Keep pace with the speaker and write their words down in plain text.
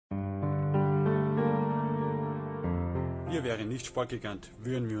Wir wären nicht Sportgigant,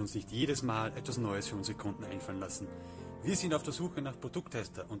 würden wir uns nicht jedes Mal etwas Neues für unsere Kunden einfallen lassen. Wir sind auf der Suche nach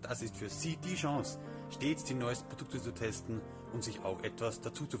Produkttester und das ist für Sie die Chance, stets die neuesten Produkte zu testen und sich auch etwas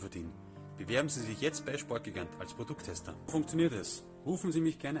dazu zu verdienen. Bewerben Sie sich jetzt bei Sportgigant als Produkttester. Funktioniert es? Rufen Sie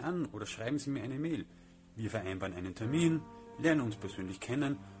mich gerne an oder schreiben Sie mir eine Mail. Wir vereinbaren einen Termin, lernen uns persönlich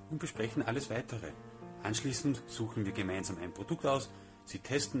kennen und besprechen alles Weitere. Anschließend suchen wir gemeinsam ein Produkt aus, Sie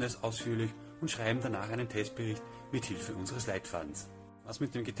testen es ausführlich und schreiben danach einen Testbericht mit Hilfe unseres Leitfadens. Was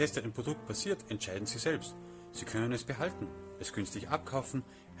mit dem getesteten Produkt passiert, entscheiden Sie selbst. Sie können es behalten, es günstig abkaufen,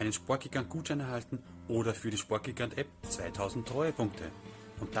 einen Sportgigant-Gutschein erhalten oder für die Sportgigant-App 2000 Treuepunkte.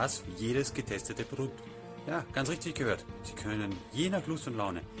 Und das für jedes getestete Produkt. Ja, ganz richtig gehört. Sie können je nach Lust und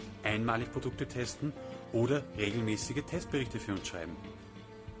Laune einmalig Produkte testen oder regelmäßige Testberichte für uns schreiben.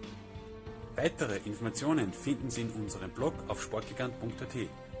 Weitere Informationen finden Sie in unserem Blog auf sportgigant.at.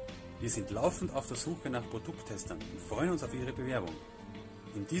 Wir sind laufend auf der Suche nach Produkttestern und freuen uns auf Ihre Bewerbung.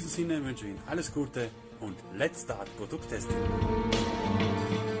 In diesem Sinne wünsche ich Ihnen alles Gute und let's start Produkttesting!